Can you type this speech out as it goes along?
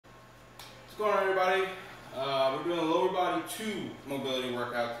going on, everybody? We're doing a lower body 2 mobility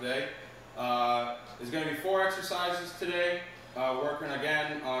workout today. There's going to be 4 exercises today, working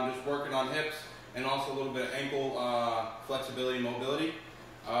on hips and also a little bit of ankle flexibility and mobility.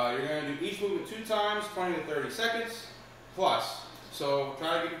 You're going to do each movement 2 times, 20 to 30 seconds plus. So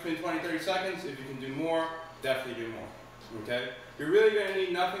try to get between 20 and 30 seconds. If you can do more, definitely do more. Okay? You're really going to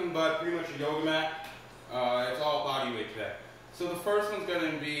need nothing but pretty much a yoga mat. It's all body weight today. So the first one's going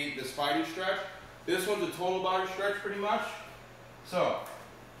to be the Spidey Stretch. This one's a total body stretch pretty much. So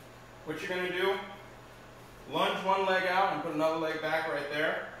what you're going to do, lunge one leg out and put another leg back right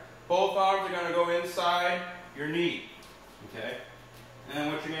there. Both arms are going to go inside your knee. Okay? And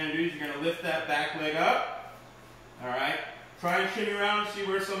then what you're going to do is you're going to lift that back leg up. Alright? Try and shimmy around, see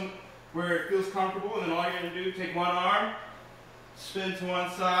where it feels comfortable, and then all you're going to do, take one arm, spin to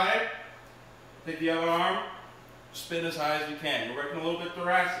one side, take the other arm, spin as high as you can. You're working a little bit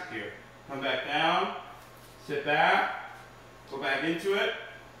thoracic here. Come back down, sit back, go back into it.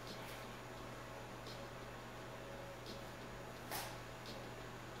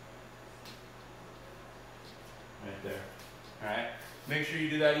 Right there. Alright? Make sure you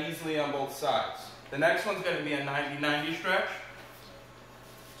do that easily on both sides. The next one's going to be a 90-90 stretch.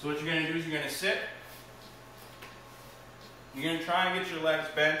 So what you're going to do is you're going to sit. You're going to try and get your legs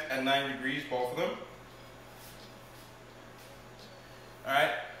bent at 90 degrees, both of them.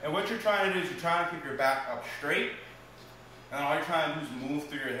 Alright? And what you're trying to do is you're trying to keep your back up straight. And all you're trying to do is move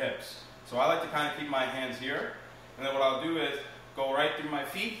through your hips. So I like to kind of keep my hands here. And then what I'll do is go right through my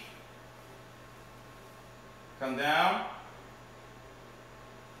feet. Come down.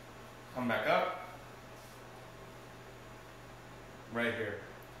 Come back up. Right here.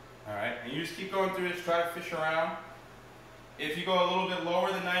 Alright? And you just keep going through this. Try to fish around. If you go a little bit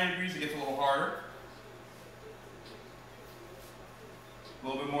lower than 90 degrees, it gets a little harder. A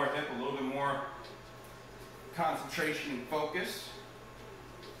little bit more hip, a little bit more concentration and focus.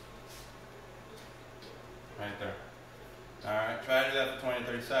 Right there. Alright, try to do that for 20 to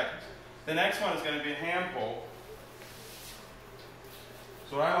 30 seconds. The next one is going to be a hand pull.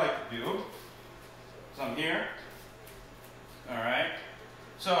 So what I like to do is I'm here. Alright.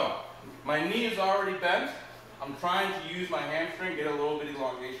 So my knee is already bent. I'm trying to use my hamstring, get a little bit of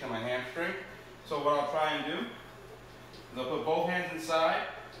elongation in my hamstring. So what I'll try and do is I'll put both hands inside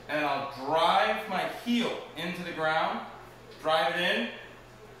and I'll drive my heel into the ground, drive it in,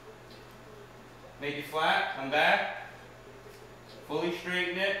 make it flat, come back, fully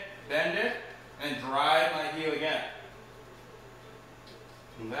straighten it, bend it, and drive my heel again.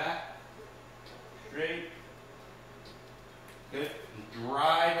 Come back, straight, good.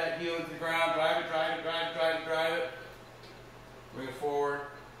 Drive that heel into the ground, drive it, drive it, drive it, drive it, drive it. Bring it forward,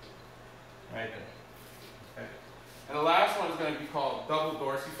 right there. Okay. And the last one is going to be called double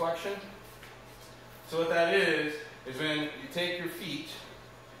dorsiflexion. So what that is when you take your feet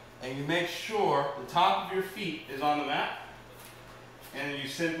and you make sure the top of your feet is on the mat, and then you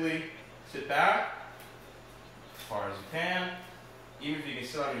simply sit back as far as you can. Even if you can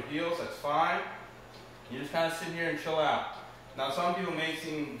sit on your heels, that's fine. You just kind of sit here and chill out. Now some people may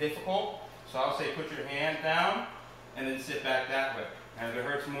seem difficult, so I'll say put your hand down and then sit back that way. And if it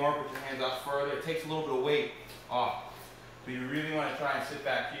hurts more, put your hands out further. It takes a little bit of weight off. But you really want to try and sit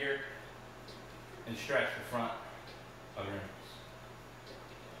back here and stretch the front of your